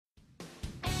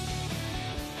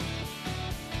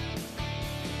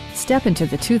Step into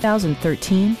the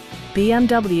 2013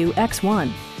 BMW X1.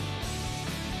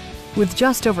 With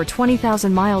just over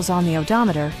 20,000 miles on the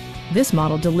odometer, this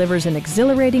model delivers an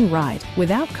exhilarating ride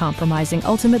without compromising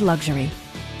ultimate luxury.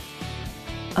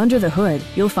 Under the hood,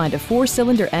 you'll find a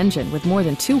 4-cylinder engine with more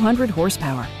than 200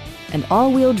 horsepower, and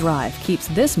all-wheel drive keeps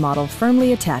this model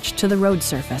firmly attached to the road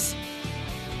surface.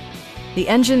 The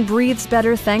engine breathes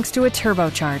better thanks to a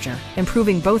turbocharger,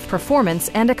 improving both performance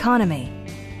and economy.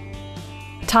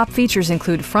 Top features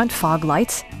include front fog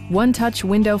lights, one-touch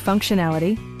window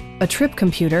functionality, a trip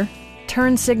computer,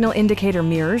 turn signal indicator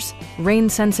mirrors,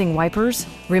 rain-sensing wipers,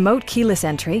 remote keyless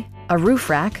entry, a roof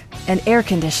rack, and air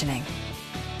conditioning.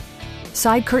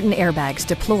 Side curtain airbags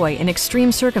deploy in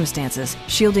extreme circumstances,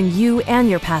 shielding you and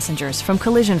your passengers from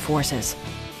collision forces.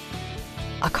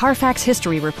 A Carfax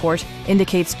history report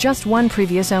indicates just one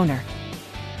previous owner.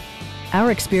 Our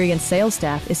experienced sales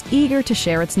staff is eager to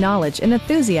share its knowledge and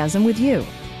enthusiasm with you.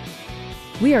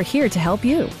 We are here to help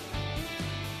you.